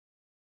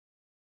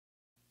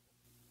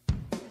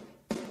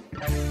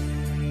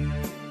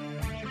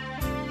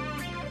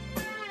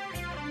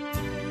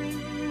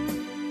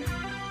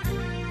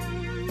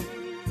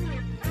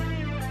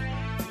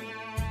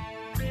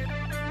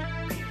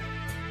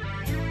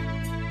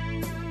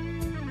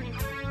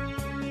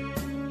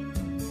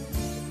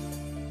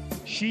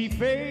She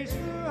faced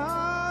the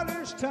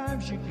hardest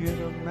times you could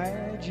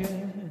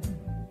imagine,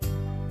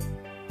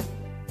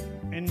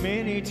 and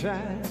many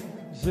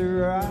times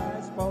her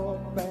eyes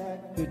fought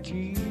back the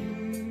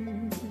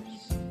tears.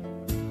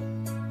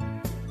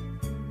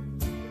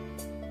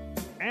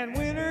 And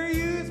when her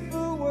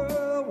youthful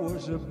world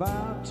was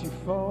about to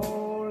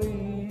fall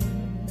in,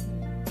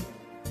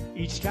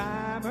 each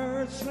time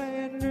her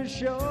slender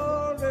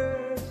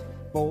shoulders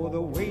bore the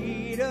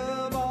weight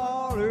of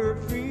all her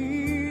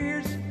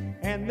fears,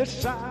 and the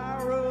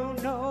sorrow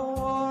no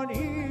one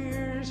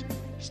hears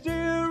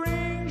still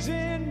rings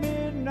in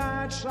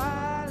midnight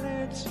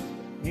silence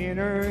in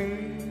her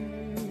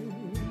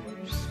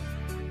ears.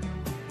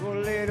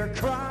 Well, let her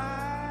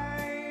cry,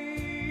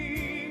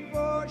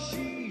 for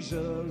she's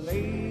a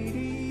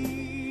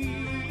lady.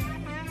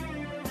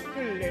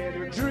 Let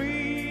her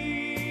dream,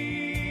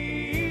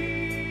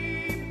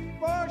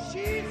 for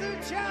she's a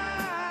child.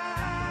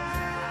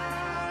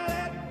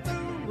 Let the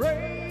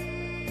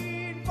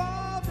rain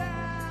fall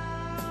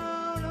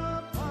down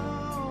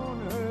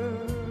upon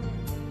her.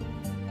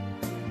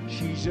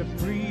 She's a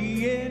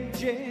free and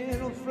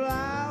gentle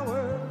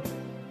flower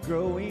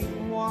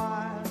growing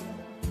wild.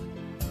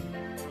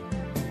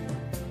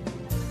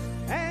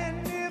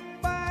 And if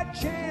by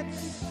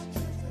chance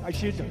I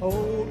should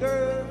hold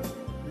her,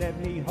 let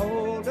me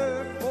hold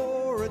her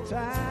for a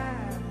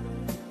time.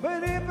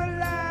 But if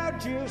allowed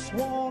just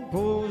one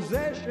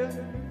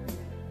possession,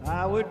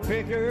 I would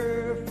pick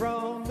her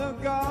from the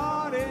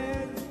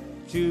garden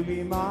to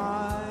be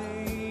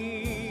mine.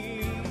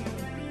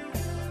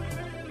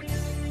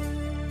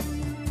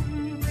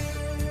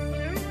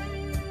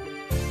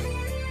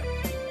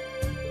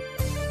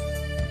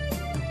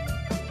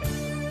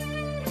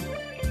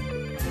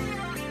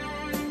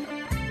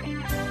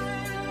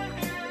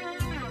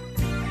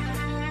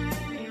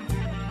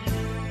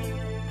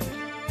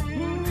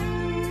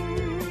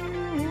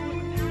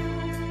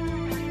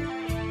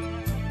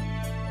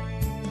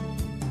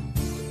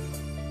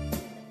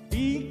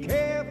 Be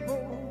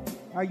careful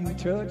how you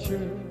touch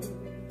her,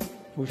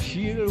 for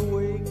she'll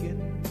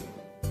awaken,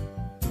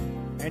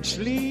 and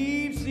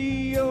sleep's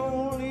the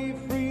only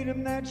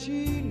freedom that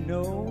she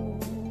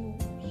knows.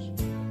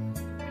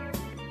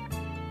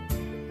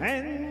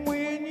 And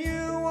when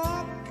you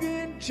walk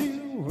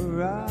into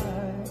her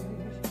eyes,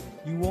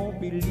 you won't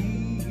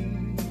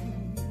believe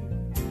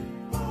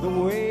the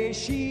way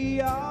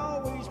she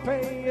always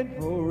paying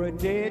for a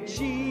debt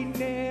she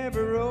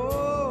never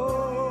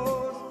owes.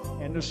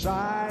 And the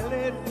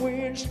silent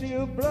wind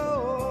still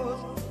blows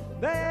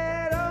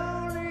that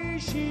only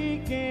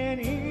she can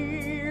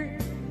hear,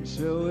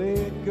 so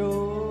it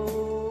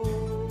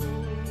goes.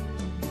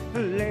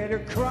 Let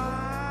her cry,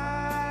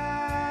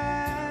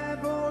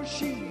 for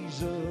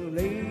she's a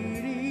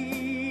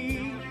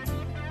lady.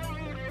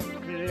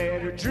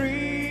 Let her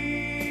dream,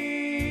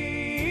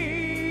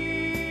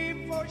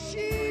 for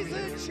she's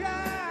a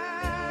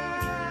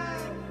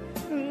child.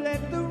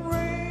 Let the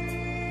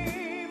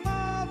rain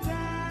fall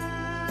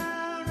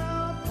down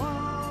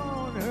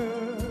upon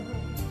her.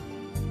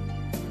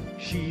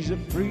 She's a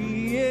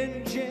free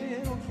and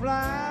gentle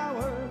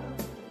flower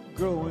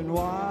growing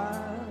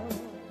wild.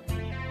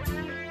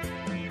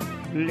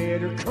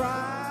 Let her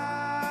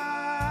cry,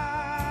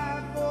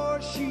 for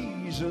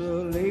she's a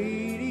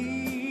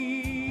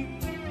lady.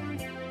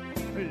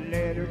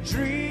 Let her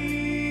dream,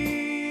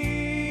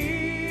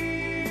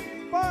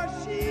 for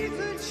she's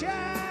a child.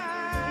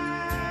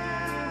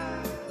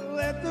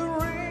 Let the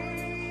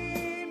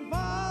rain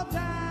fall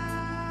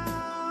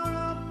down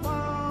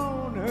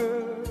upon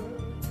her.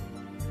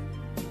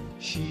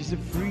 She's a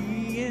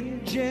free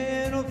and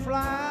gentle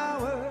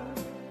flower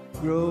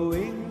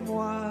growing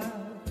wild.